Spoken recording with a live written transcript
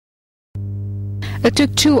It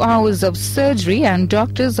took 2 hours of surgery and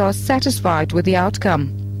doctors are satisfied with the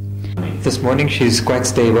outcome. This morning she's quite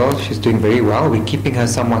stable, she's doing very well. We're keeping her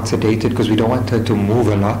somewhat sedated because we don't want her to move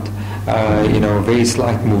a lot. Very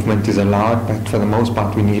slight movement is allowed, but for the most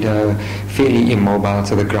part we need her fairly immobile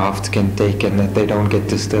so the grafts can take and that they don't get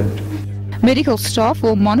disturbed. Medical staff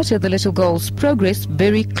will monitor the little girl's progress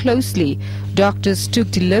very closely. Doctors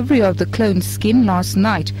took delivery of the cloned skin last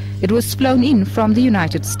night. It was flown in from the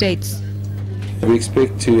United States. We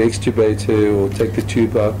expect to extubate her or take the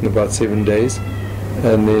tube out in about 7 days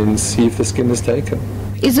and then see if the skin is taken.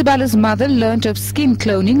 Isabella's mother learnt of skin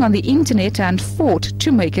cloning on the internet and fought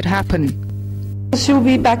to make it happen. She'll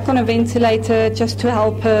be back on a ventilator just to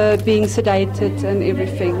help her being sedated and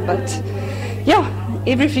everything. But yeah,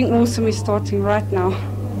 everything awesome is starting right now.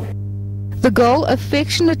 The girl,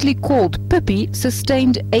 affectionately called Pippi,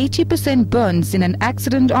 sustained 80% burns in an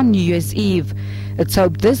accident on New Year's Eve. It's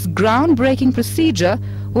hoped this groundbreaking procedure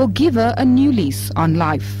will give her a new lease on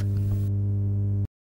life.